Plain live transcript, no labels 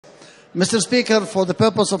Mr. Speaker, for the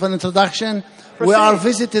purpose of an introduction, we are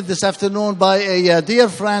visited this afternoon by a dear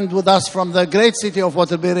friend with us from the great city of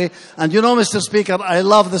Waterbury. And you know, Mr. Speaker, I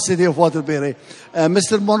love the city of Waterbury.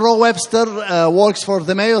 Mr. Monroe Webster works for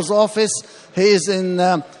the mayor's office. He is in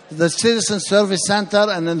the Citizen Service Center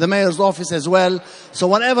and in the mayor's office as well. So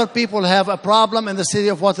whenever people have a problem in the city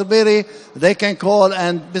of Waterbury, they can call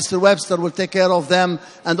and Mr. Webster will take care of them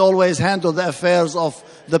and always handle the affairs of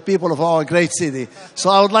the people of our great city. So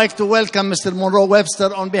I would like to welcome Mr. Monroe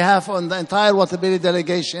Webster on behalf of the entire Waterbury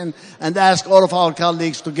delegation and ask all of our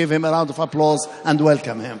colleagues to give him a round of applause and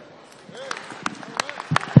welcome him.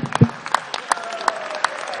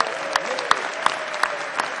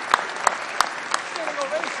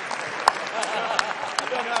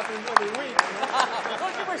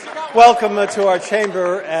 Welcome to our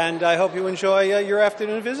chamber, and I hope you enjoy your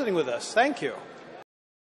afternoon visiting with us. Thank you.